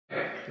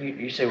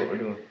You say what we're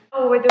doing.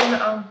 Oh, we're doing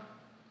the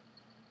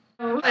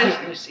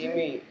You see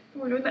me.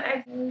 We're doing the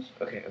English.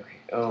 Okay.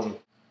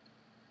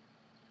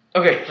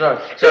 Okay. Sorry.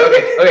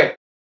 Okay.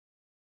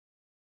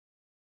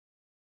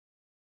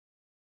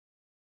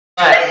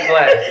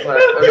 Black.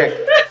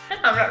 Okay.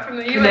 I'm not from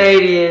the US.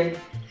 Canadian.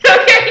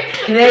 Okay.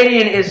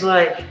 Canadian is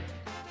like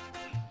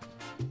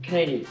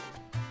Canadian.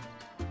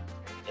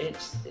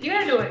 It's. You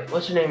gotta do it.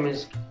 What's her name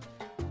is?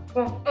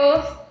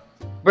 Oh,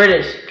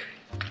 British.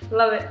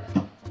 love it.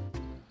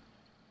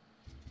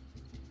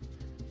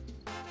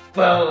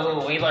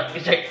 Well, we like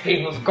to take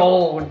people's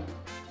gold.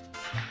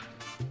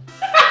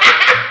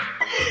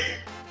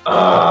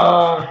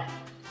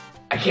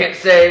 I can't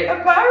say. A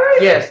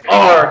pirate? Yes,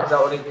 R, because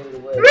I would have given it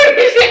away. You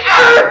said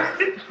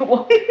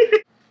R.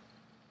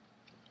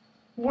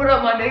 What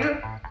up, my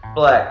nigga?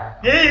 Black.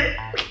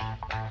 Yeah.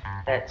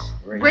 That's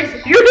racist.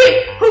 Racist. You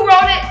did. Who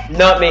wrote it?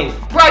 Not me.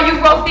 Bro, you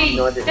wrote these.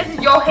 No, I didn't. This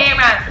is your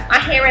handwriting. My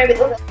handwriting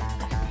is.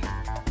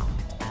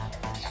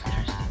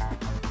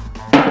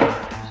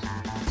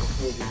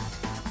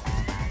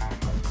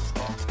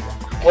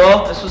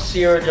 Well, this was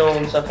Sierra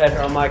Jones. I've had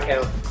her on my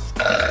account.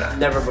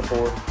 Never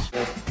before.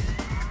 Yeah.